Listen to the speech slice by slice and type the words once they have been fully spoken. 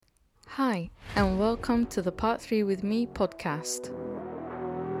Hi, and welcome to the Part 3 with Me podcast.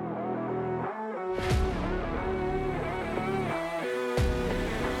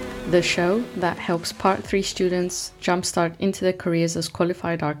 The show that helps Part 3 students jumpstart into their careers as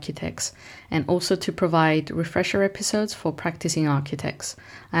qualified architects and also to provide refresher episodes for practicing architects.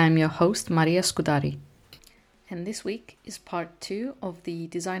 I am your host, Maria Scudari. And this week is part 2 of the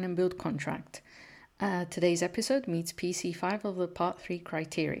Design and Build contract. Today's episode meets PC5 of the Part 3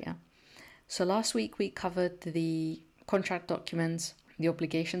 criteria. So last week we covered the contract documents, the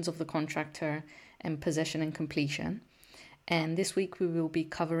obligations of the contractor, and possession and completion. And this week we will be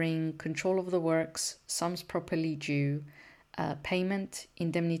covering control of the works, sums properly due, payment,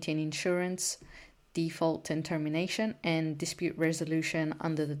 indemnity and insurance, default and termination, and dispute resolution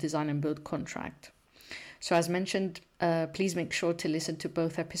under the Design and Build contract. So as mentioned, please make sure to listen to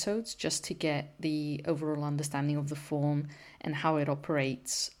both episodes just to get the overall understanding of the form and how it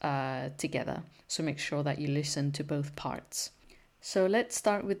operates together. So make sure that you listen to both parts. So let's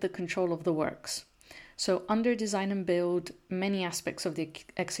start with the control of the works. So under Design and Build, many aspects of the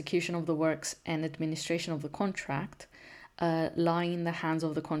execution of the works and administration of the contract lie in the hands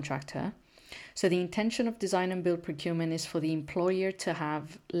of the contractor. So the intention of Design and Build procurement is for the employer to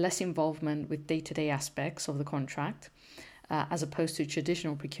have less involvement with day-to-day aspects of the contract as opposed to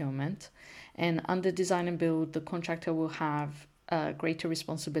traditional procurement. And under Design and Build, the contractor will have greater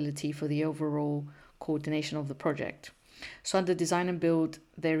responsibility for the overall coordination of the project. So under Design and Build,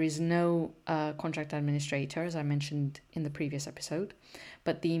 there is no contract administrator, as I mentioned in the previous episode,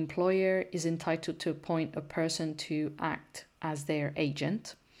 but the employer is entitled to appoint a person to act as their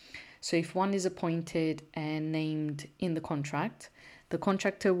agent. So if one is appointed and named in the contract, the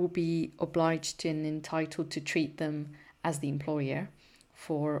contractor will be obliged and entitled to treat them as the employer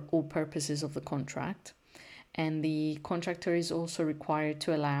for all purposes of the contract. And the contractor is also required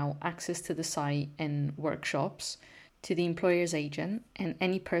to allow access to the site and workshops to the employer's agent and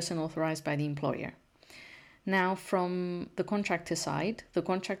any person authorized by the employer. Now, from the contractor side, the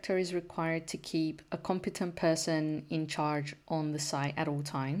contractor is required to keep a competent person in charge on the site at all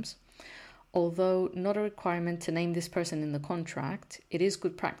times. Although not a requirement to name this person in the contract, it is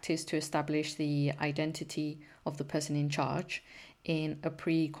good practice to establish the identity of the person in charge in a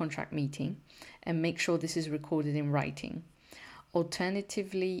pre-contract meeting and make sure this is recorded in writing.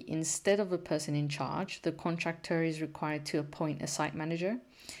 Alternatively, instead of a person in charge, the contractor is required to appoint a site manager,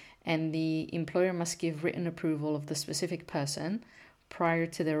 and the employer must give written approval of the specific person prior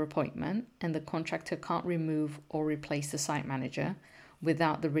to their appointment, and the contractor can't remove or replace the site manager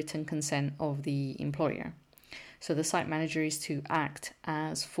without the written consent of the employer. So the site manager is to act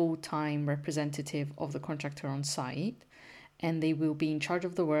as full-time representative of the contractor on site, and they will be in charge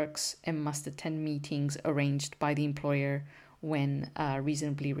of the works and must attend meetings arranged by the employer when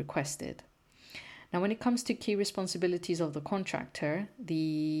reasonably requested. Now, when it comes to key responsibilities of the contractor,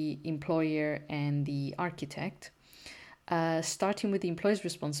 the employer and the architect, starting with the employer's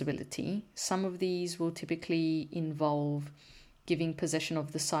responsibility, some of these will typically involve giving possession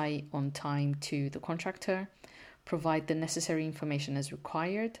of the site on time to the contractor, provide the necessary information as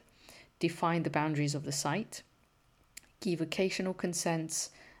required, define the boundaries of the site, give occasional consents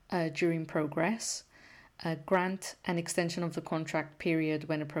during progress, grant an extension of the contract period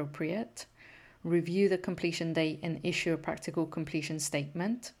when appropriate, review the completion date and issue a practical completion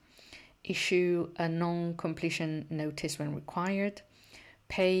statement, issue a non-completion notice when required,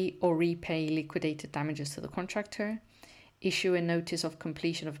 pay or repay liquidated damages to the contractor, issue a notice of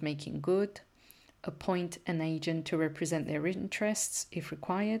completion of making good, appoint an agent to represent their interests if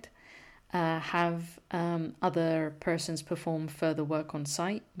required, have other persons perform further work on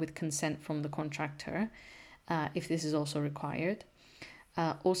site with consent from the contractor if this is also required.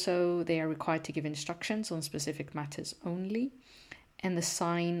 Also, they are required to give instructions on specific matters only and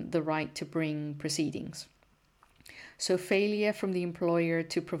assign the right to bring proceedings. So failure from the employer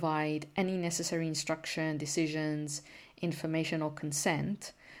to provide any necessary instruction, decisions, information or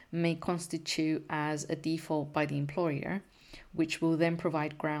consent may constitute as a default by the employer, which will then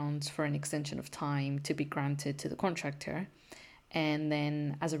provide grounds for an extension of time to be granted to the contractor, and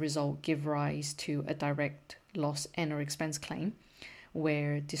then as a result give rise to a direct loss and or expense claim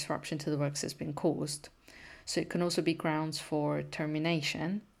where disruption to the works has been caused. So it can also be grounds for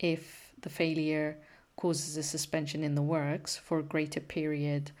termination if the failure causes a suspension in the works for a greater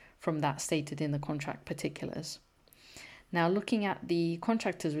period from that stated in the contract particulars. Now, looking at the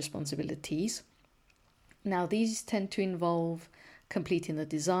contractor's responsibilities, now these tend to involve completing the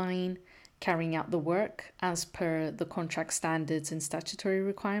design, carrying out the work as per the contract standards and statutory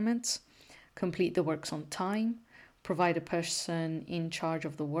requirements, complete the works on time, provide a person in charge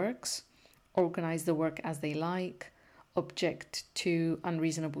of the works, organize the work as they like, object to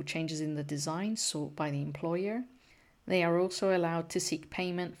unreasonable changes in the design sought by the employer. They are also allowed to seek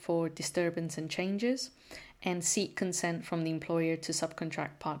payment for disturbance and changes, and seek consent from the employer to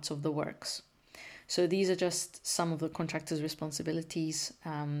subcontract parts of the works. So these are just some of the contractor's responsibilities.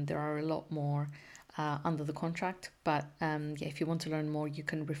 There are a lot more under the contract, but if you want to learn more, you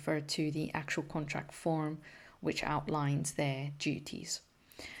can refer to the actual contract form, which outlines their duties.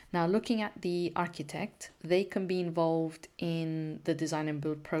 Now, looking at the architect, they can be involved in the design and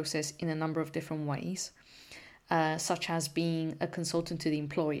build process in a number of different ways, such as being a consultant to the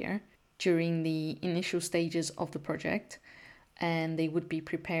employer during the initial stages of the project, and they would be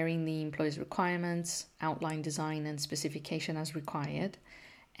preparing the employer's requirements, outline design and specification as required,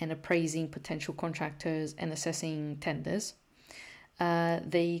 and appraising potential contractors and assessing tenders.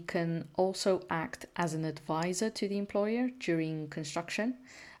 They can also act as an advisor to the employer during construction,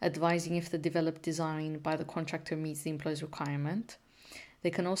 advising if the developed design by the contractor meets the employer's requirement. They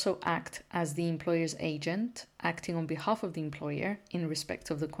can also act as the employer's agent, acting on behalf of the employer in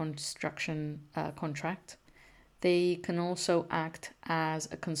respect of the construction contract. They can also act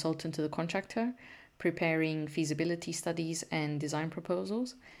as a consultant to the contractor, preparing feasibility studies and design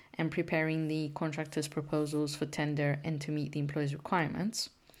proposals, and preparing the contractor's proposals for tender and to meet the employer's requirements.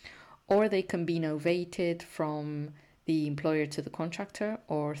 Or they can be novated from the employer to the contractor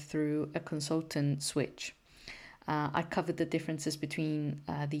or through a consultant switch. I covered the differences between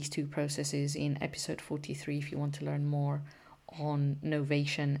these two processes in episode 43 if you want to learn more on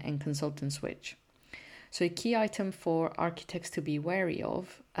novation and consultant switch. So a key item for architects to be wary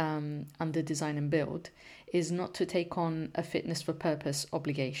of under design and build is not to take on a fitness for purpose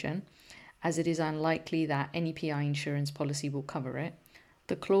obligation, as it is unlikely that any PI insurance policy will cover it.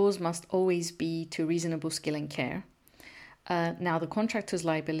 The clause must always be to reasonable skill and care. Now, the contractor's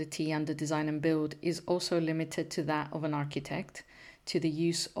liability under design and build is also limited to that of an architect, to the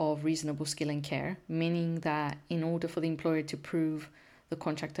use of reasonable skill and care, meaning that in order for the employer to prove the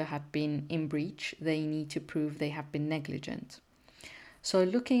contractor had been in breach, they need to prove they have been negligent. So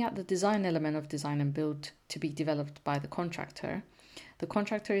looking at the design element of design and build to be developed by the contractor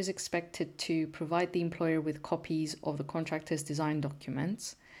is expected to provide the employer with copies of the contractor's design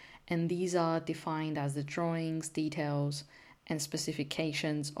documents, and these are defined as the drawings, details, and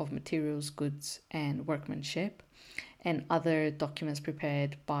specifications of materials, goods, and workmanship, and other documents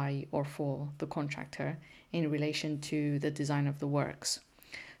prepared by or for the contractor in relation to the design of the works.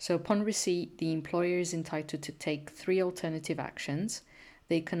 So upon receipt, the employer is entitled to take 3 alternative actions.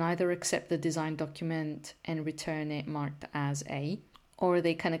 They can either accept the design document and return it marked as A, or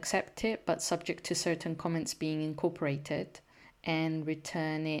they can accept it but subject to certain comments being incorporated and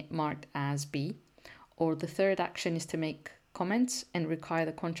return it marked as B. Or the third action is to make comments and require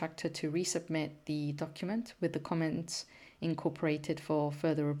the contractor to resubmit the document with the comments incorporated for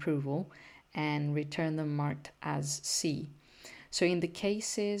further approval and return them marked as C. So in the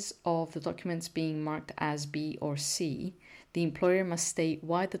cases of the documents being marked as B or C, the employer must state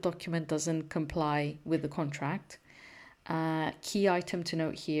why the document doesn't comply with the contract. Key item to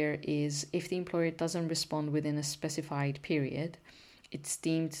note here is if the employer doesn't respond within a specified period, it's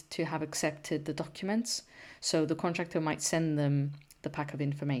deemed to have accepted the documents. So the contractor might send them the pack of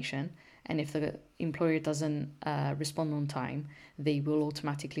information, and if the employer doesn't respond on time, they will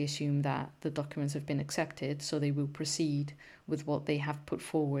automatically assume that the documents have been accepted, so they will proceed with what they have put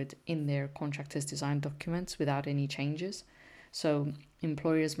forward in their contractor's design documents without any changes. So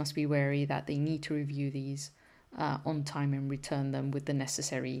employers must be wary that they need to review these on time and return them with the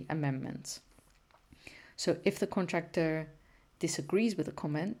necessary amendments. So if the contractor disagrees with a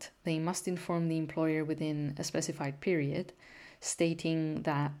comment, they must inform the employer within a specified period, stating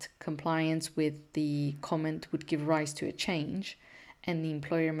that compliance with the comment would give rise to a change, and the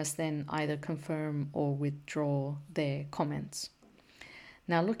employer must then either confirm or withdraw their comments.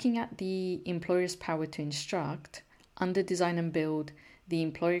 Now, looking at the employer's power to instruct, under design and build, the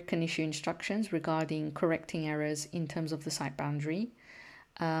employer can issue instructions regarding correcting errors in terms of the site boundary,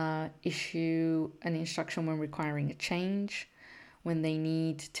 issue an instruction when requiring a change, when they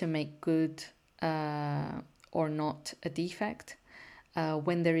need to make good or not a defect,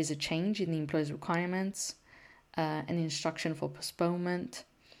 when there is a change in the employer's requirements, an instruction for postponement,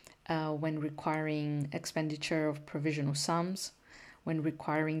 when requiring expenditure of provisional sums, when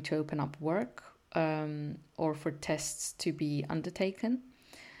requiring to open up work or for tests to be undertaken.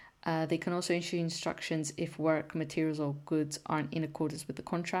 They can also issue instructions if work, materials, or goods aren't in accordance with the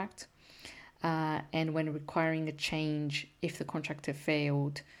contract, and when requiring a change if the contractor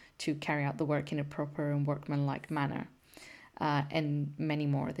failed to carry out the work in a proper and workmanlike manner. And many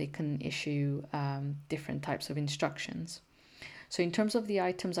more. They can issue different types of instructions. So in terms of the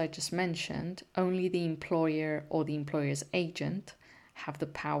items I just mentioned, only the employer or the employer's agent have the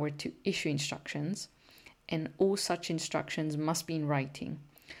power to issue instructions, and all such instructions must be in writing.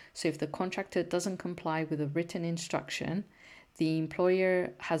 So if the contractor doesn't comply with a written instruction, the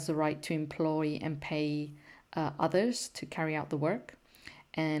employer has the right to employ and pay others to carry out the work,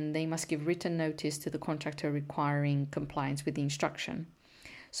 and they must give written notice to the contractor requiring compliance with the instruction.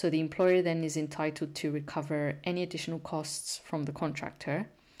 So the employer then is entitled to recover any additional costs from the contractor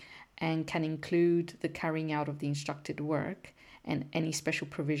and can include the carrying out of the instructed work and any special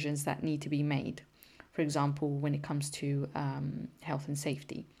provisions that need to be made, for example, when it comes to health and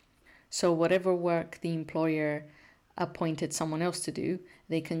safety. So whatever work the employer appointed someone else to do,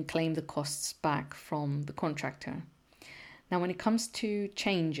 they can claim the costs back from the contractor. Now, when it comes to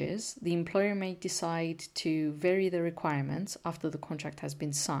changes, the employer may decide to vary the requirements after the contract has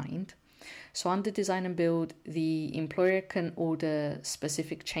been signed. So under design and build, the employer can order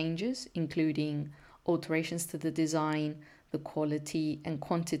specific changes, including alterations to the design, the quality and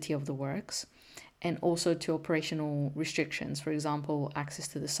quantity of the works, and also to operational restrictions, for example, access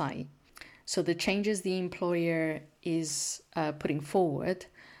to the site. So the changes the employer is putting forward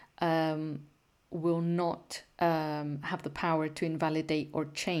will not have the power to invalidate or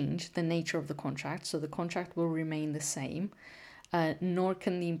change the nature of the contract. So the contract will remain the same, nor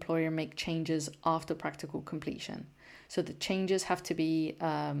can the employer make changes after practical completion. So the changes have to be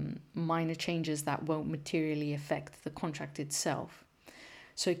minor changes that won't materially affect the contract itself.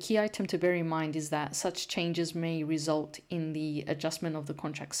 So a key item to bear in mind is that such changes may result in the adjustment of the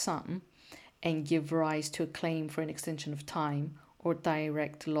contract sum and give rise to a claim for an extension of time or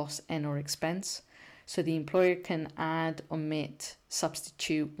direct loss and or expense. So the employer can add, omit,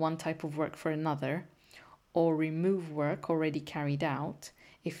 substitute one type of work for another, or remove work already carried out.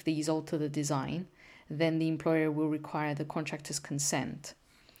 If these alter the design, then the employer will require the contractor's consent.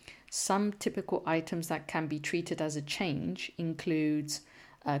 Some typical items that can be treated as a change includes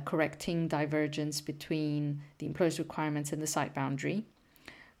correcting divergence between the employer's requirements and the site boundary,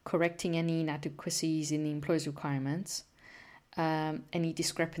 correcting any inadequacies in the employer's requirements, any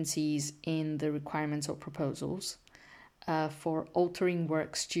discrepancies in the requirements or proposals, for altering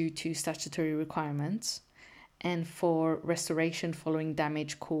works due to statutory requirements, and for restoration following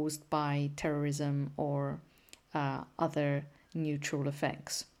damage caused by terrorism or other neutral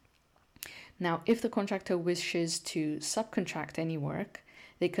effects. Now, if the contractor wishes to subcontract any work,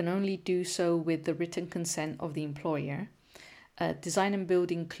 they can only do so with the written consent of the employer. Design and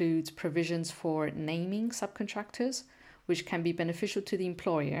build includes provisions for naming subcontractors, which can be beneficial to the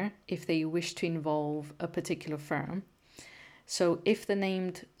employer if they wish to involve a particular firm. So if the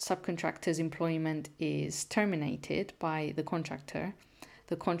named subcontractor's employment is terminated by the contractor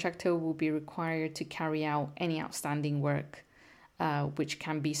will be required to carry out any outstanding work which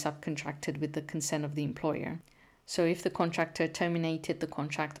can be subcontracted with the consent of the employer. So if the contractor terminated the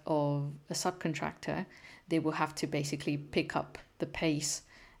contract of a subcontractor, they will have to basically pick up the pace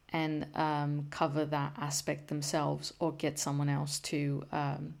and cover that aspect themselves, or get someone else to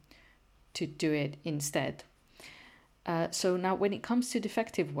do it instead. So now when it comes to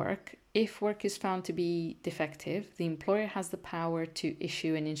defective work, if work is found to be defective, the employer has the power to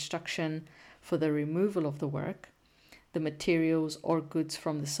issue an instruction for the removal of the work, the materials or goods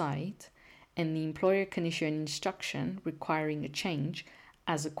from the site, and the employer can issue an instruction requiring a change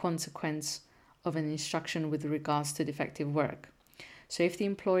as a consequence of an instruction with regards to defective work. So if the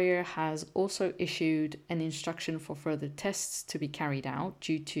employer has also issued an instruction for further tests to be carried out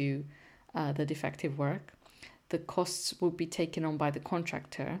due to the defective work, the costs will be taken on by the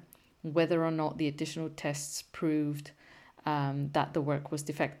contractor, whether or not the additional tests proved that the work was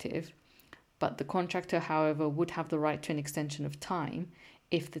defective. But the contractor, however, would have the right to an extension of time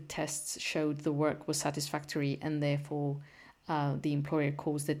if the tests showed the work was satisfactory and therefore the employer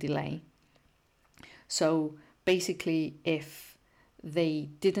caused a delay. So basically, if the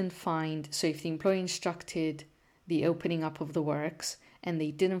employer instructed the opening up of the works and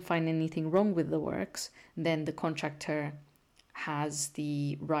they didn't find anything wrong with the works, then the contractor has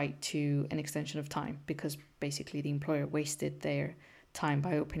the right to an extension of time, because basically the employer wasted their time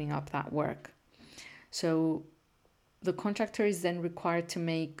by opening up that work. So the contractor is then required to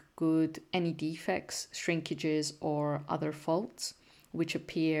make good any defects, shrinkages, or other faults which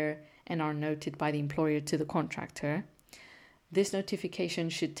appear and are noted by the employer to the contractor. This notification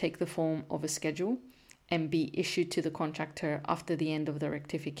should take the form of a schedule and be issued to the contractor after the end of the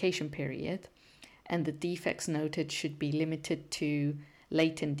rectification period, and the defects noted should be limited to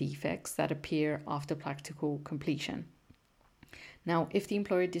latent defects that appear after practical completion. Now, if the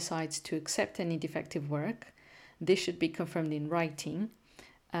employer decides to accept any defective work, this should be confirmed in writing,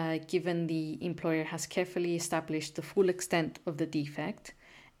 given the employer has carefully established the full extent of the defect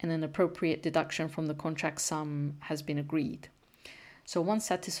and an appropriate deduction from the contract sum has been agreed. So once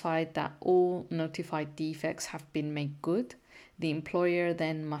satisfied that all notified defects have been made good, the employer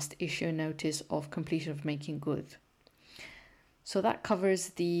then must issue a notice of completion of making good. So that covers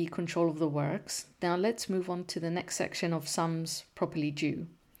the control of the works. Now let's move on to the next section of sums properly due.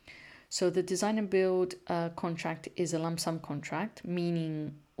 So the design and build contract is a lump sum contract,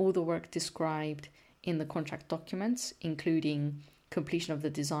 meaning all the work described in the contract documents, including completion of the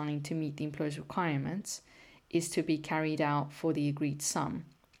design to meet the employer's requirements, is to be carried out for the agreed sum.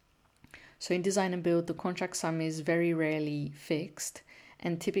 So in design and build, the contract sum is very rarely fixed,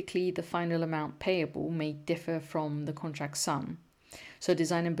 and typically the final amount payable may differ from the contract sum. So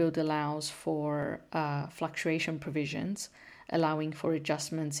design and build allows for fluctuation provisions, allowing for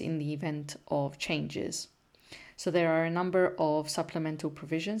adjustments in the event of changes. So there are a number of supplemental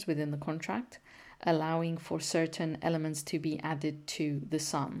provisions within the contract, allowing for certain elements to be added to the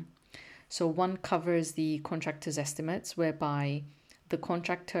sum. So one covers the contractor's estimates, whereby the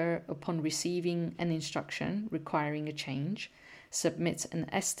contractor, upon receiving an instruction requiring a change, submits an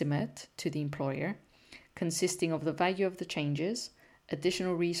estimate to the employer consisting of the value of the changes,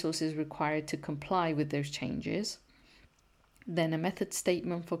 additional resources required to comply with those changes, then a method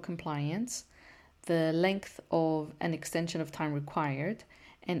statement for compliance, the length of an extension of time required,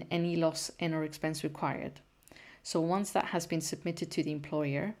 and any loss and/or expense required. So once that has been submitted to the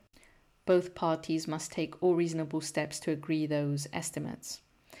employer, both parties must take all reasonable steps to agree those estimates.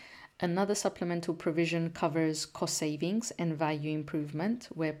 Another supplemental provision covers cost savings and value improvement,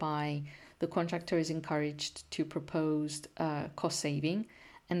 whereby the contractor is encouraged to propose cost saving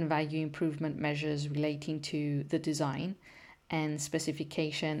and value improvement measures relating to the design and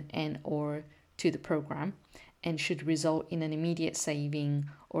specification and/or to the program, and should result in an immediate saving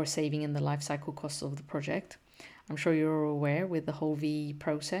or saving in the life cycle costs of the project. I'm sure you're aware with the whole VE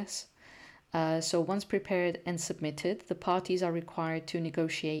process. So once prepared and submitted, the parties are required to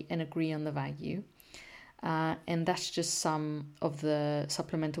negotiate and agree on the value. And that's just some of the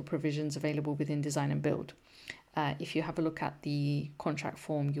supplemental provisions available within design and build. If you have a look at the contract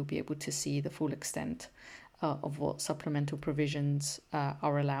form, you'll be able to see the full extent of what supplemental provisions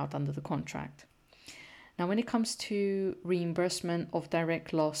are allowed under the contract. Now, when it comes to reimbursement of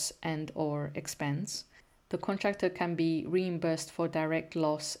direct loss and/or expense, the contractor can be reimbursed for direct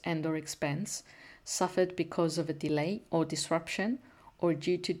loss and/or expense suffered because of a delay or disruption or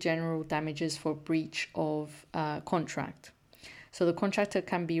due to general damages for breach of contract. So the contractor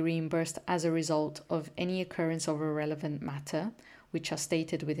can be reimbursed as a result of any occurrence of a relevant matter, which are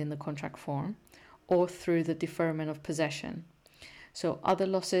stated within the contract form, or through the deferment of possession. So other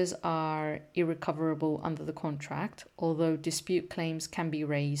losses are irrecoverable under the contract, although dispute claims can be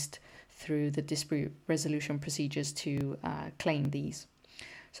raised through the dispute resolution procedures to claim these.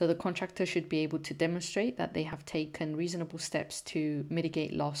 So the contractor should be able to demonstrate that they have taken reasonable steps to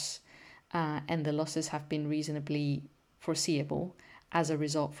mitigate loss and the losses have been reasonably foreseeable as a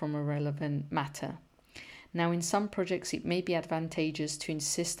result from a relevant matter. Now, in some projects, it may be advantageous to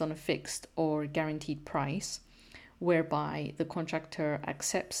insist on a fixed or guaranteed price, whereby the contractor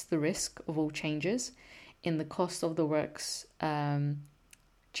accepts the risk of all changes in the cost of the works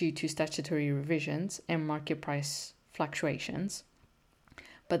due to statutory revisions and market price fluctuations.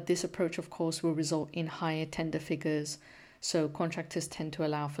 But this approach, of course, will result in higher tender figures, so contractors tend to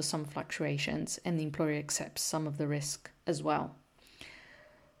allow for some fluctuations and the employer accepts some of the risk as well.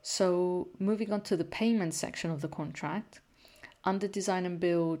 So moving on to the payment section of the contract, under design and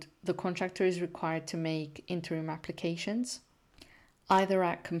build, the contractor is required to make interim applications, either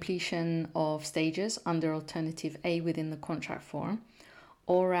at completion of stages under Alternative A within the contract form,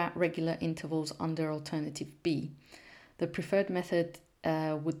 or at regular intervals under Alternative B. The preferred method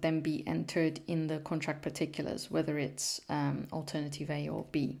would then be entered in the contract particulars, whether it's Alternative A or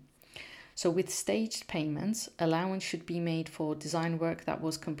B. So with staged payments, allowance should be made for design work that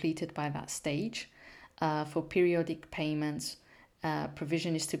was completed by that stage. For periodic payments,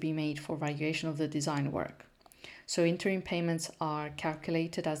 provision is to be made for valuation of the design work. So interim payments are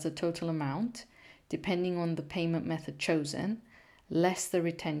calculated as the total amount, depending on the payment method chosen, less the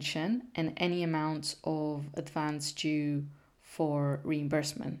retention and any amounts of advance due for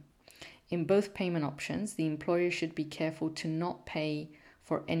reimbursement. In both payment options, the employer should be careful to not pay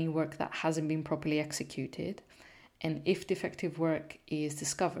for any work that hasn't been properly executed, and if defective work is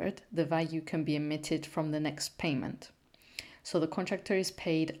discovered, the value can be omitted from the next payment. So the contractor is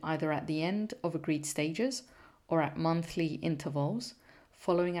paid either at the end of agreed stages or at monthly intervals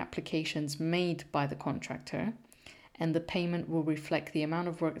following applications made by the contractor, and the payment will reflect the amount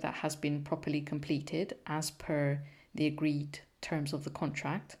of work that has been properly completed as per the agreed terms of the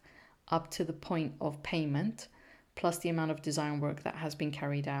contract up to the point of payment, plus the amount of design work that has been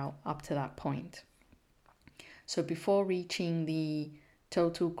carried out up to that point. So before reaching the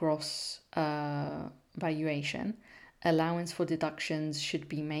total gross valuation, allowance for deductions should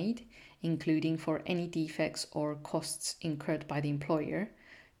be made, including for any defects or costs incurred by the employer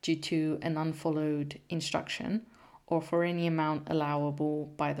due to an unfollowed instruction, or for any amount allowable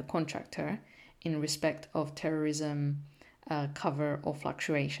by the contractor in respect of terrorism cover or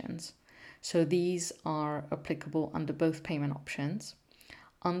fluctuations. So these are applicable under both payment options.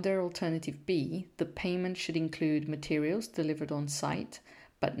 Under Alternative B, the payment should include materials delivered on site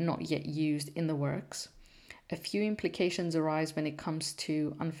but not yet used in the works. A few implications arise when it comes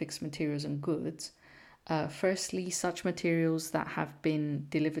to unfixed materials and goods. Firstly, such materials that have been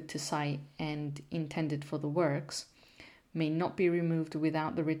delivered to site and intended for the works may not be removed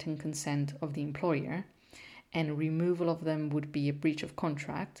without the written consent of the employer, and removal of them would be a breach of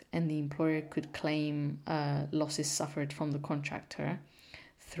contract, and the employer could claim losses suffered from the contractor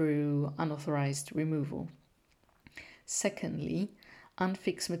through unauthorized removal. Secondly,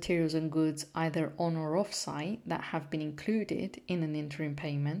 unfixed materials and goods either on or off site that have been included in an interim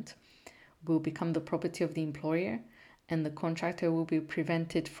payment will become the property of the employer, and the contractor will be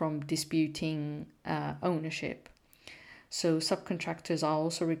prevented from disputing ownership. So subcontractors are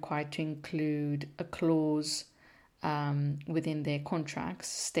also required to include a clause within their contracts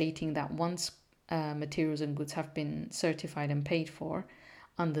stating that once materials and goods have been certified and paid for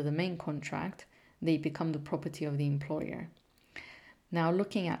under the main contract, they become the property of the employer. Now,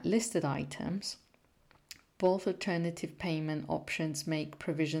 looking at listed items, both alternative payment options make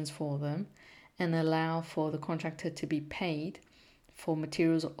provisions for them and allow for the contractor to be paid for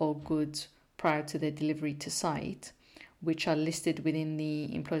materials or goods prior to their delivery to site, which are listed within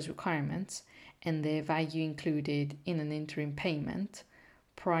the employer's requirements and their value included in an interim payment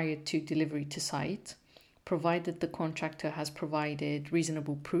prior to delivery to site, provided the contractor has provided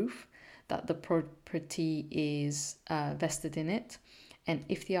reasonable proof that the property is vested in it, and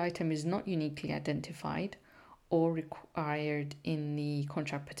if the item is not uniquely identified or required in the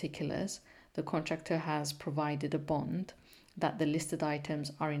contract particulars, the contractor has provided a bond that the listed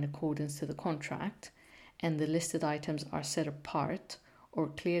items are in accordance to the contract, and the listed items are set apart or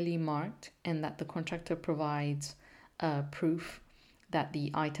clearly marked, and that the contractor provides proof that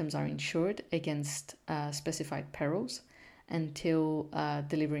the items are insured against specified perils until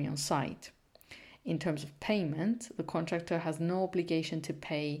delivery on site. In terms of payment, the contractor has no obligation to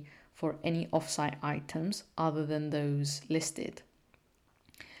pay for any off-site items other than those listed.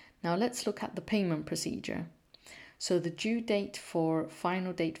 Now let's look at the payment procedure. So the due date for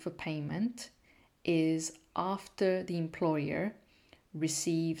final date for payment is after the employer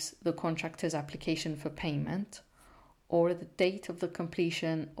receives the contractor's application for payment, or the date of the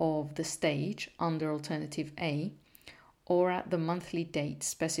completion of the stage under Alternative A, or at the monthly date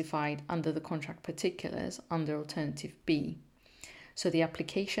specified under the contract particulars under Alternative B. So the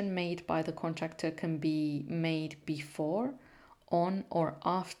application made by the contractor can be made before, on, or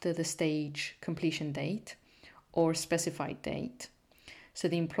after the stage completion date or specified date. So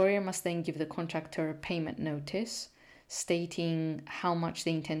the employer must then give the contractor a payment notice stating how much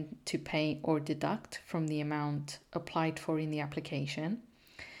they intend to pay or deduct from the amount applied for in the application.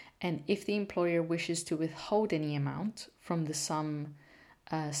 And if the employer wishes to withhold any amount from the sum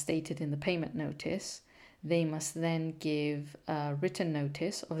stated in the payment notice, they must then give a written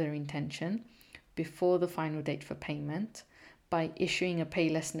notice of their intention before the final date for payment by issuing a pay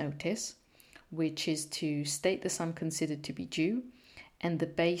less notice, which is to state the sum considered to be due and the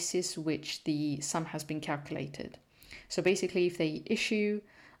basis which the sum has been calculated. So basically, if they issue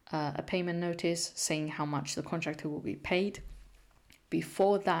a payment notice saying how much the contractor will be paid,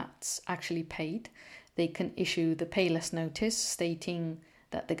 before that's actually paid, they can issue the pay less notice stating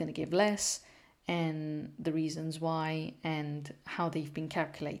that they're going to give less and the reasons why and how they've been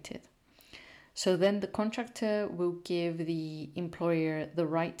calculated. So then the contractor will give the employer the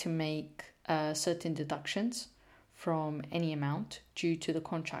right to make certain deductions from any amount due to the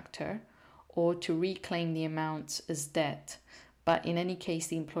contractor or to reclaim the amounts as debt. But in any case,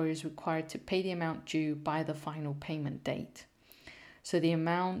 the employer is required to pay the amount due by the final payment date. So the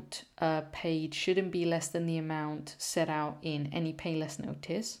amount paid shouldn't be less than the amount set out in any payless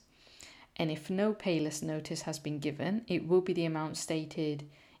notice. And if no payless notice has been given, it will be the amount stated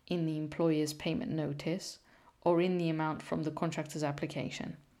in the employer's payment notice or in the amount from the contractor's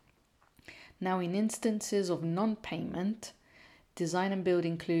application. Now, in instances of non-payment, design and build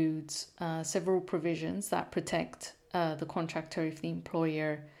includes several provisions that protect the contractor if the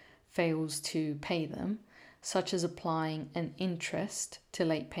employer fails to pay them, such as applying an interest to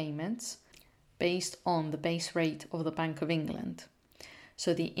late payments based on the base rate of the Bank of England.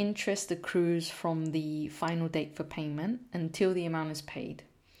 So the interest accrues from the final date for payment until the amount is paid.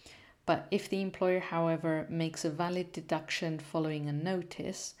 But if the employer, however, makes a valid deduction following a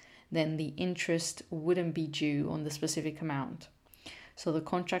notice, then the interest wouldn't be due on the specific amount. So the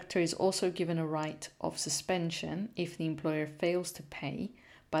contractor is also given a right of suspension if the employer fails to pay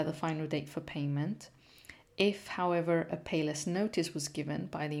by the final date for payment. If, however, a payless notice was given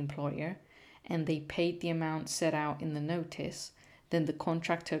by the employer and they paid the amount set out in the notice, then the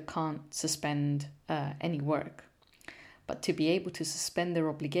contractor can't suspend any work. But to be able to suspend their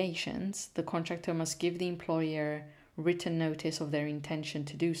obligations, the contractor must give the employer written notice of their intention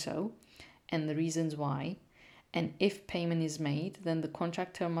to do so and the reasons why. And if payment is made, then the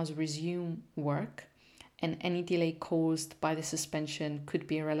contractor must resume work, and any delay caused by the suspension could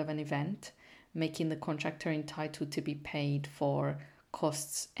be a relevant event, making the contractor entitled to be paid for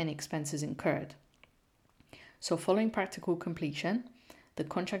costs and expenses incurred. So following practical completion, the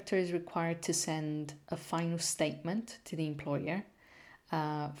contractor is required to send a final statement to the employer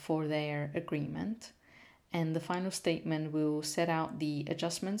for their agreement. And the final statement will set out the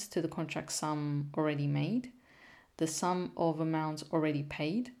adjustments to the contract sum already made, the sum of amounts already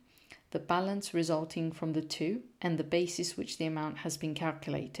paid, the balance resulting from the two, and the basis which the amount has been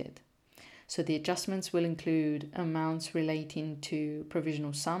calculated. So the adjustments will include amounts relating to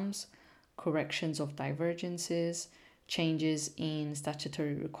provisional sums, corrections of divergences, changes in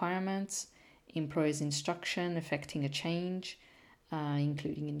statutory requirements, employer's instruction affecting a change,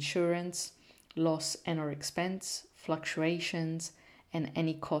 including insurance, loss and or expense, fluctuations, and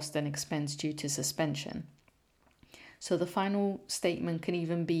any cost and expense due to suspension. So the final statement can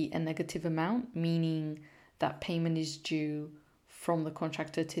even be a negative amount, meaning that payment is due from the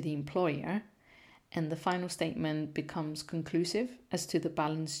contractor to the employer, and the final statement becomes conclusive as to the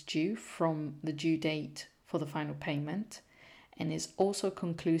balance due from the due date for the final payment, and is also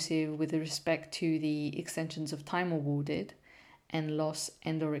conclusive with respect to the extensions of time awarded and loss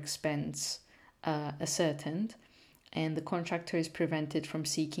and or expense ascertained, and the contractor is prevented from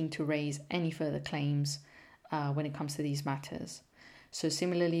seeking to raise any further claims when it comes to these matters. So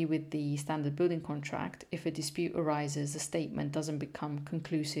similarly with the standard building contract, if a dispute arises, the statement doesn't become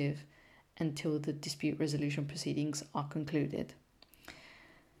conclusive until the dispute resolution proceedings are concluded.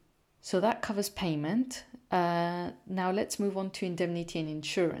 So that covers payment. Now let's move on to indemnity and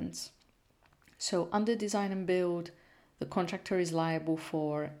insurance. So under design and build, the contractor is liable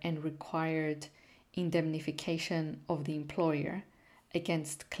for and required indemnification of the employer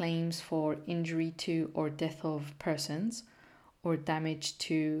against claims for injury to or death of persons or damage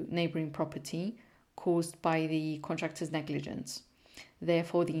to neighboring property caused by the contractor's negligence.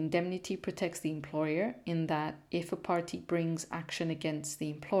 Therefore, the indemnity protects the employer in that if a party brings action against the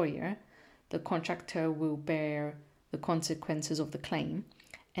employer, the contractor will bear the consequences of the claim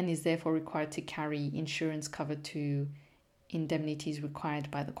and is therefore required to carry insurance cover to indemnities required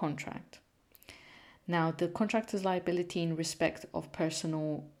by the contract. Now, the contractor's liability in respect of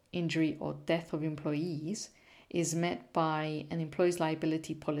personal injury or death of employees is met by an employee's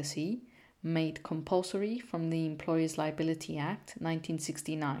liability policy made compulsory from the Employees' Liability Act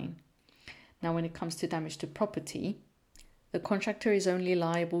 1969. Now, when it comes to damage to property, the contractor is only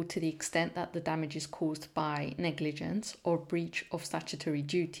liable to the extent that the damage is caused by negligence or breach of statutory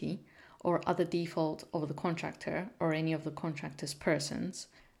duty or other default of the contractor or any of the contractor's persons.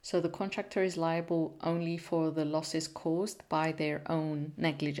 So the contractor is liable only for the losses caused by their own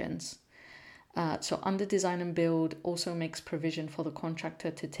negligence. So under design and build also makes provision for the contractor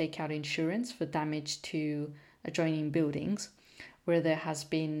to take out insurance for damage to adjoining buildings where there has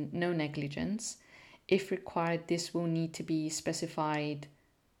been no negligence. If required, this will need to be specified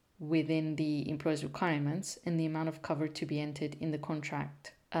within the employer's requirements and the amount of cover to be entered in the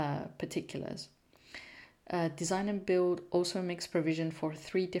contract particulars. Design and build also makes provision for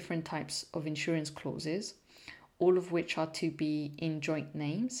 3 different types of insurance clauses, all of which are to be in joint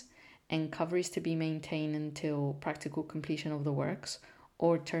names, and cover is to be maintained until practical completion of the works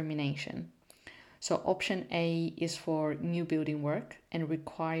or termination. So option A is for new building work and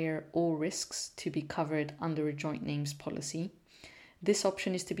require all risks to be covered under a joint names policy. This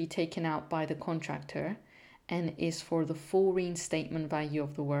option is to be taken out by the contractor and is for the full reinstatement value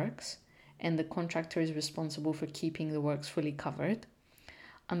of the works, and the contractor is responsible for keeping the works fully covered.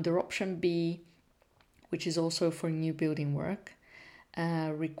 Under option B, which is also for new building work,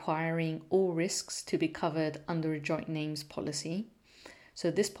 requiring all risks to be covered under a joint names policy. So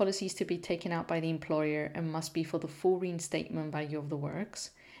this policy is to be taken out by the employer and must be for the full reinstatement value of the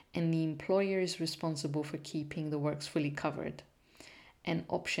works, and the employer is responsible for keeping the works fully covered. And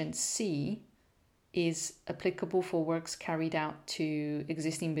option C is applicable for works carried out to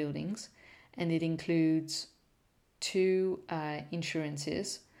existing buildings, and it includes two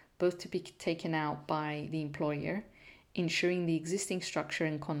insurances, both to be taken out by the employer, insuring the existing structure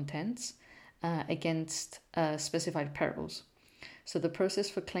and contents against specified perils. So the process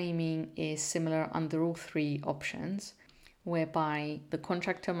for claiming is similar under all three options, whereby the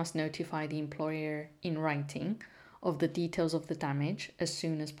contractor must notify the employer in writing of the details of the damage as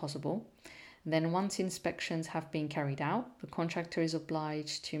soon as possible. Then once inspections have been carried out, the contractor is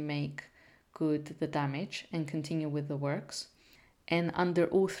obliged to make good the damage and continue with the works. And under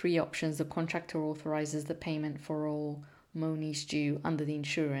all three options, the contractor authorizes the payment for all monies due under the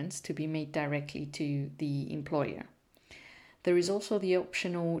insurance to be made directly to the employer. There is also the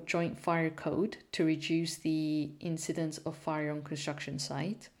optional joint fire code to reduce the incidence of fire on construction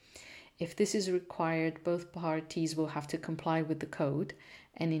site. If this is required, both parties will have to comply with the code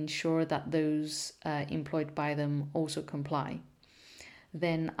and ensure that those employed by them also comply.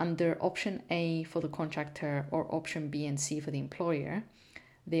 Then under option A for the contractor or option B and C for the employer,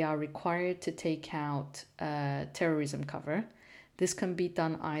 they are required to take out terrorism cover. This can be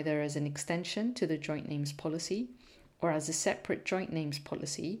done either as an extension to the joint names policy or as a separate joint names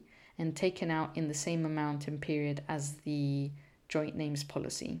policy and taken out in the same amount and period as the joint names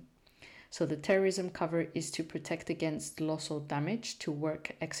policy. So the terrorism cover is to protect against loss or damage to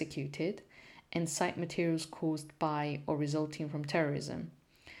work executed and site materials caused by or resulting from terrorism.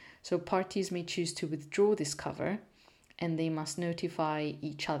 So parties may choose to withdraw this cover, and they must notify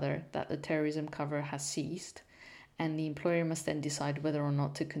each other that the terrorism cover has ceased, and the employer must then decide whether or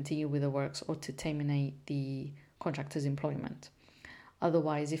not to continue with the works or to terminate the contractor's employment.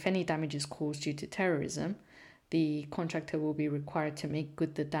 Otherwise, if any damage is caused due to terrorism, the contractor will be required to make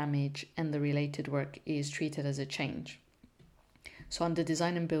good the damage and the related work is treated as a change. So under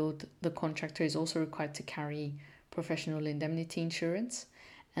design and build, the contractor is also required to carry professional indemnity insurance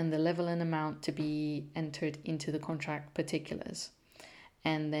and the level and amount to be entered into the contract particulars.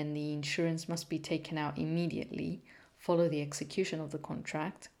 And then the insurance must be taken out immediately, follow the execution of the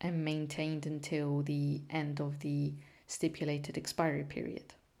contract, and maintained until the end of the stipulated expiry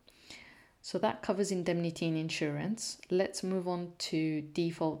period. So that covers indemnity and insurance. Let's move on to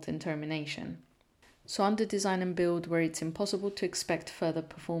default and termination. So under design and build, where it's impossible to expect further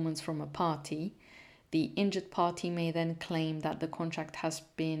performance from a party, the injured party may then claim that the contract has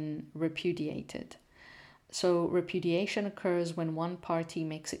been repudiated. So repudiation occurs when one party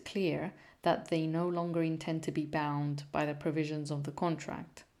makes it clear that they no longer intend to be bound by the provisions of the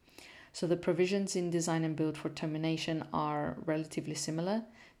contract. So the provisions in design and build for termination are relatively similar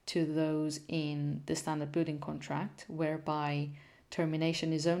to those in the standard building contract, whereby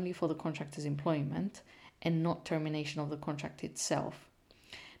termination is only for the contractor's employment and not termination of the contract itself.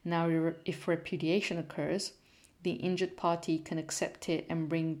 Now, if repudiation occurs, the injured party can accept it and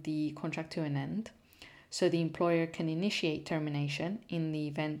bring the contract to an end. So the employer can initiate termination in the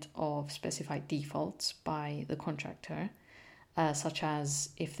event of specified defaults by the contractor, such as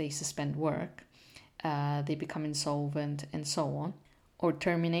if they suspend work, they become insolvent, and so on. Or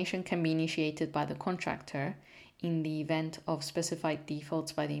termination can be initiated by the contractor in the event of specified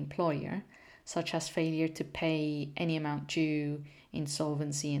defaults by the employer, such as failure to pay any amount due,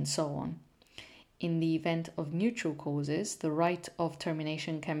 insolvency, and so on. In the event of neutral causes, the right of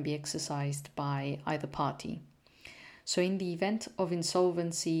termination can be exercised by either party. So in the event of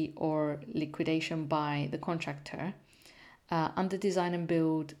insolvency or liquidation by the contractor, under design and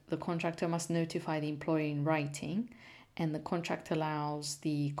build, the contractor must notify the employer in writing, and the contract allows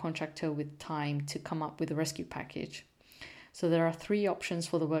the contractor with time to come up with a rescue package. So there are three options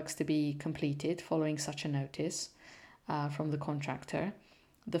for the works to be completed following such a notice from the contractor.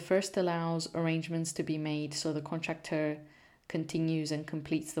 The first allows arrangements to be made so the contractor continues and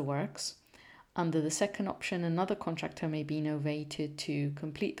completes the works. Under the second option, another contractor may be novated to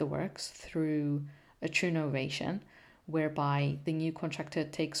complete the works through a true novation, whereby the new contractor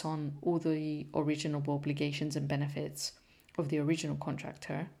takes on all the original obligations and benefits of the original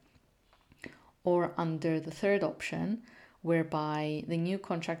contractor. Or under the third option, whereby the new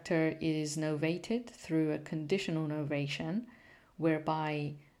contractor is novated through a conditional novation,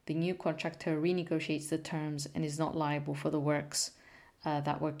 whereby the new contractor renegotiates the terms and is not liable for the works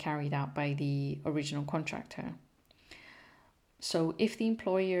that were carried out by the original contractor. So if the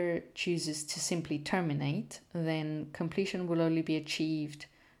employer chooses to simply terminate, then completion will only be achieved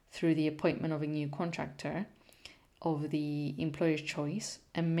through the appointment of a new contractor of the employer's choice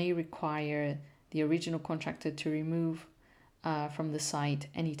and may require the original contractor to remove from the site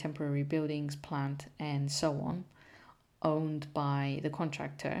any temporary buildings, plant, and so on owned by the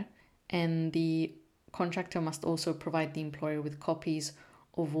contractor. And the contractor must also provide the employer with copies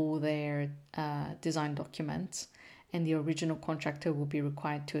of all their design documents, and the original contractor will be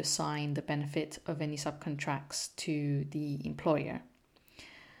required to assign the benefit of any subcontracts to the employer.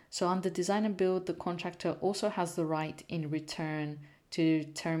 So under design and build, the contractor also has the right in return to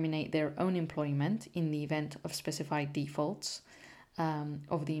terminate their own employment in the event of specified defaults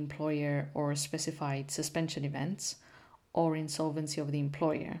of the employer or specified suspension events or insolvency of the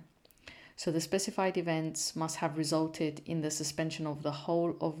employer. So the specified events must have resulted in the suspension of the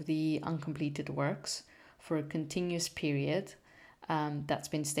whole of the uncompleted works for a continuous period that's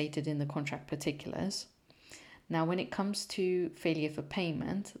been stated in the contract particulars. Now, when it comes to failure for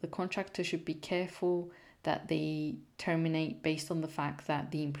payment, the contractor should be careful that they terminate based on the fact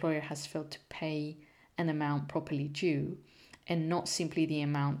that the employer has failed to pay an amount properly due and not simply the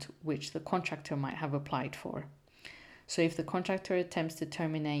amount which the contractor might have applied for. So if the contractor attempts to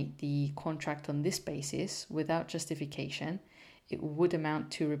terminate the contract on this basis without justification, it would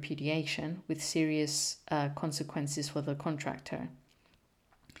amount to repudiation with serious consequences for the contractor.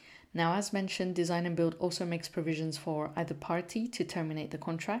 Now, as mentioned, design and build also makes provisions for either party to terminate the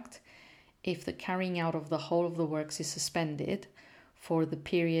contract if the carrying out of the whole of the works is suspended for the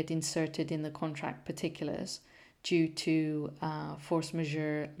period inserted in the contract particulars due to force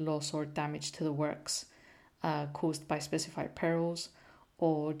majeure, loss or damage to the works caused by specified perils,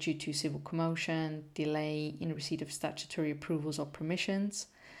 or due to civil commotion, delay in receipt of statutory approvals or permissions.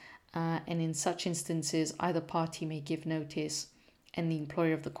 And in such instances, either party may give notice and the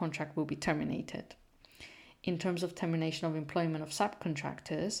employer of the contract will be terminated. In terms of termination of employment of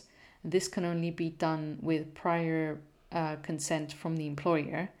subcontractors, this can only be done with prior consent from the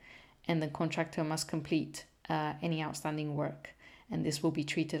employer, and the contractor must complete any outstanding work, and this will be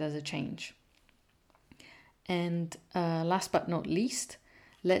treated as a change. And last but not least,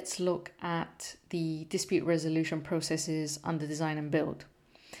 let's look at the dispute resolution processes under design and build.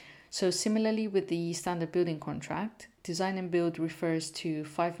 So similarly with the standard building contract, design and build refers to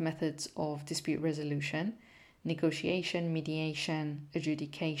 5 methods of dispute resolution: negotiation, mediation,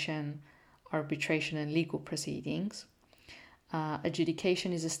 adjudication, arbitration, and legal proceedings.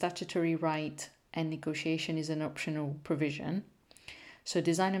 Adjudication is a statutory right and negotiation is an optional provision. So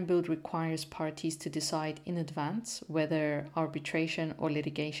design and build requires parties to decide in advance whether arbitration or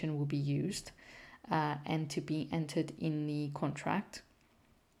litigation will be used and to be entered in the contract.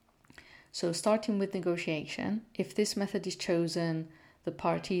 So starting with negotiation, if this method is chosen, the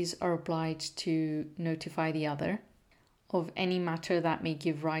parties are obliged to notify the other of any matter that may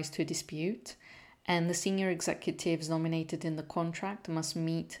give rise to a dispute, and the senior executives nominated in the contract must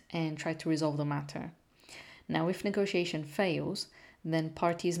meet and try to resolve the matter. Now, if negotiation fails, then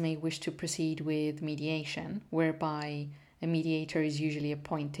parties may wish to proceed with mediation, whereby a mediator is usually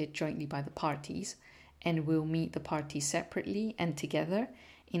appointed jointly by the parties and will meet the parties separately and together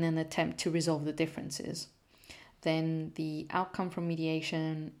in an attempt to resolve the differences. Then the outcome from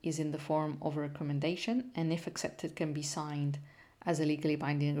mediation is in the form of a recommendation, and if accepted, can be signed as a legally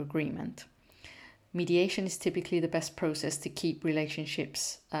binding agreement. Mediation is typically the best process to keep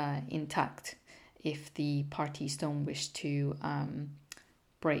relationships intact if the parties don't wish to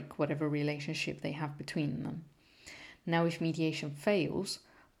break whatever relationship they have between them. Now, if mediation fails,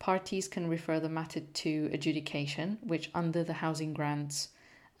 parties can refer the matter to adjudication, which under the Housing Grants,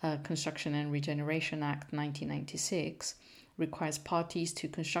 Construction and Regeneration Act 1996 requires parties to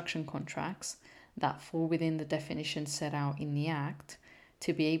construction contracts that fall within the definitions set out in the Act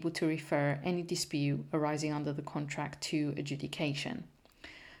to be able to refer any dispute arising under the contract to adjudication.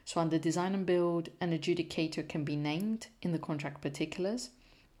 So under design and build, an adjudicator can be named in the contract particulars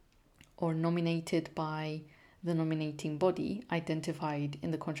or nominated by the nominating body identified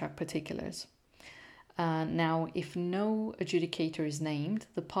in the contract particulars. Now, if no adjudicator is named,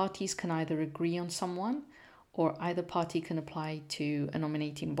 the parties can either agree on someone or either party can apply to a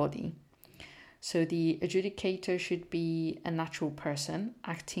nominating body. So the adjudicator should be a natural person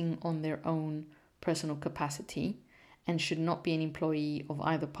acting on their own personal capacity and should not be an employee of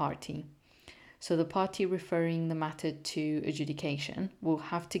either party. So the party referring the matter to adjudication will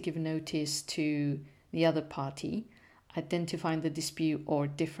have to give notice to the other party, identifying the dispute or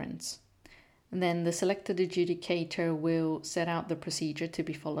difference. And then the selected adjudicator will set out the procedure to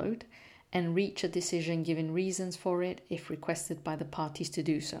be followed and reach a decision giving reasons for it if requested by the parties to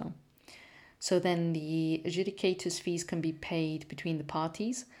do so. So then the adjudicator's fees can be paid between the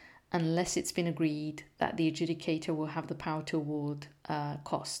parties unless it's been agreed that the adjudicator will have the power to award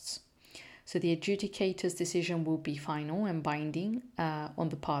costs. So the adjudicator's decision will be final and binding on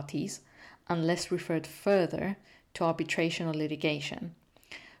the parties unless referred further to arbitration or litigation.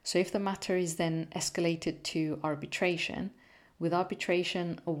 So if the matter is then escalated to arbitration, with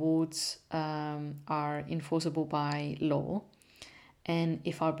arbitration, awards are enforceable by law. And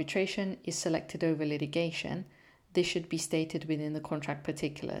if arbitration is selected over litigation, this should be stated within the contract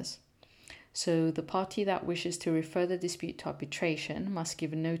particulars. So the party that wishes to refer the dispute to arbitration must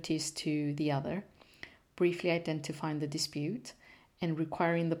give notice to the other, briefly identifying the dispute and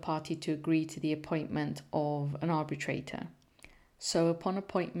requiring the party to agree to the appointment of an arbitrator. So upon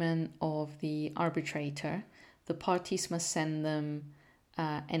appointment of the arbitrator, the parties must send them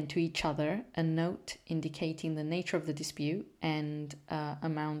and to each other a note indicating the nature of the dispute and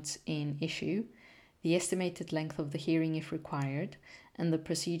amounts in issue, the estimated length of the hearing if required, and the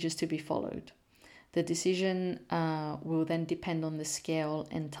procedures to be followed. The decision will then depend on the scale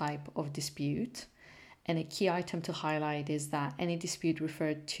and type of dispute. And a key item to highlight is that any dispute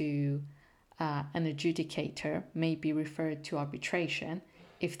referred to an adjudicator may be referred to arbitration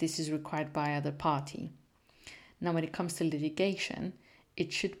if this is required by either party. Now, when it comes to litigation,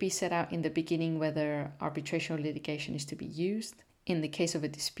 it should be set out in the beginning whether arbitration or litigation is to be used in the case of a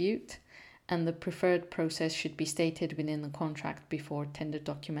dispute, and the preferred process should be stated within the contract before tender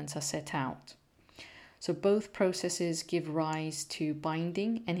documents are set out. So both processes give rise to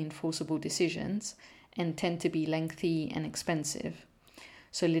binding and enforceable decisions and tend to be lengthy and expensive.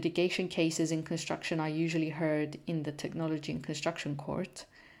 So litigation cases in construction are usually heard in the Technology and Construction Court,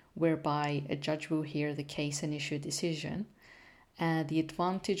 whereby a judge will hear the case and issue a decision. The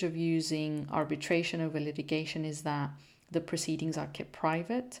advantage of using arbitration over litigation is that the proceedings are kept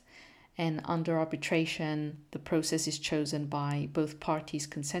private, and under arbitration, the process is chosen by both parties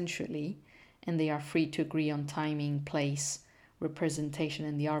consensually, and they are free to agree on timing, place, representation,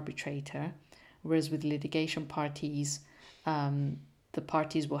 and the arbitrator. Whereas with litigation parties, the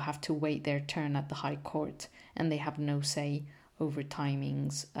parties will have to wait their turn at the High Court, and they have no say over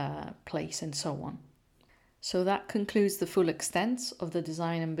timings, place, and so on. So that concludes the full extent of the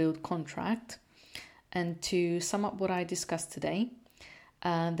design and build contract. And to sum up what I discussed today,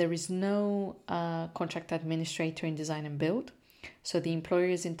 there is no contract administrator in design and build. So the employer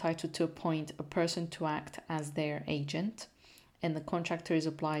is entitled to appoint a person to act as their agent, and the contractor is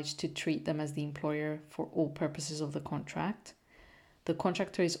obliged to treat them as the employer for all purposes of the contract. The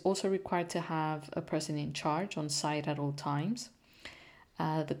contractor is also required to have a person in charge on site at all times.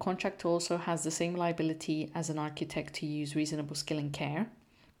 The contractor also has the same liability as an architect to use reasonable skill and care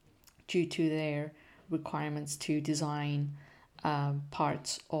due to their requirements to design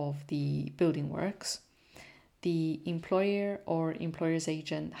parts of the building works. The employer or employer's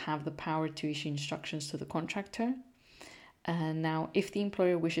agent have the power to issue instructions to the contractor. Now, if the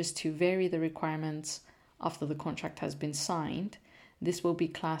employer wishes to vary the requirements after the contract has been signed, this will be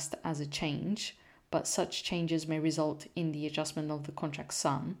classed as a change, but such changes may result in the adjustment of the contract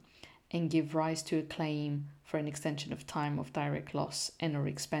sum and give rise to a claim for an extension of time of direct loss and/or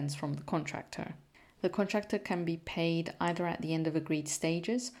expense from the contractor. The contractor can be paid either at the end of agreed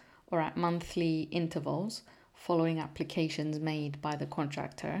stages or at monthly intervals following applications made by the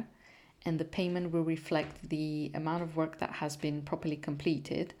contractor, and the payment will reflect the amount of work that has been properly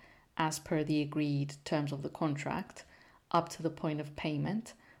completed as per the agreed terms of the contract up to the point of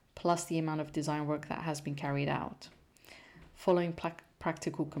payment, plus the amount of design work that has been carried out. Following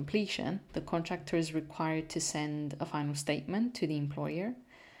practical completion, the contractor is required to send a final statement to the employer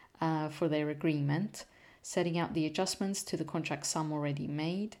for their agreement, setting out the adjustments to the contract sum already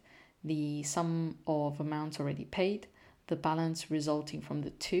made, the sum of amounts already paid, the balance resulting from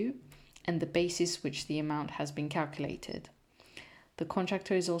the two, and the basis which the amount has been calculated. The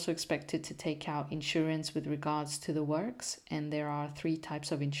contractor is also expected to take out insurance with regards to the works, and there are 3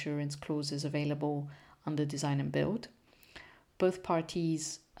 types of insurance clauses available under design and build. Both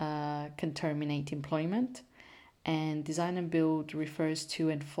parties can terminate employment, and design and build refers to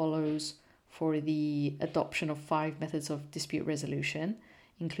and follows for the adoption of 5 methods of dispute resolution,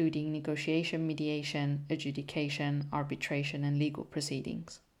 including negotiation, mediation, adjudication, arbitration, and legal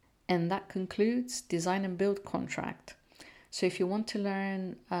proceedings. And that concludes design and build contract. So if you want to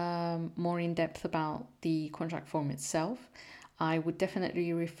learn more in depth about the contract form itself, I would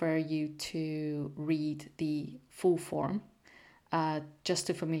definitely refer you to read the full form just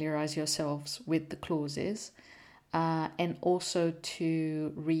to familiarize yourselves with the clauses. and also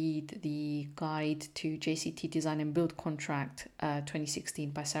to read the Guide to JCT Design and Build Contract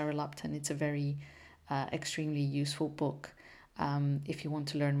 2016 by Sarah Lupton. It's a very extremely useful book if you want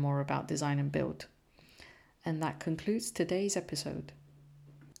to learn more about design and build. And that concludes today's episode.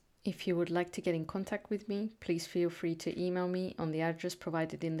 If you would like to get in contact with me, please feel free to email me on the address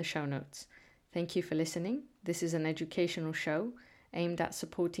provided in the show notes. Thank you for listening. This is an educational show aimed at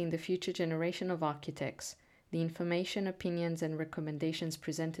supporting the future generation of architects. The information, opinions, and recommendations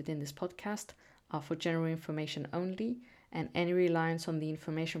presented in this podcast are for general information only, and any reliance on the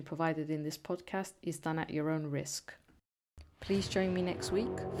information provided in this podcast is done at your own risk. Please join me next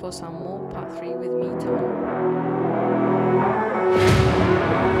week for some more Part 3 with me time.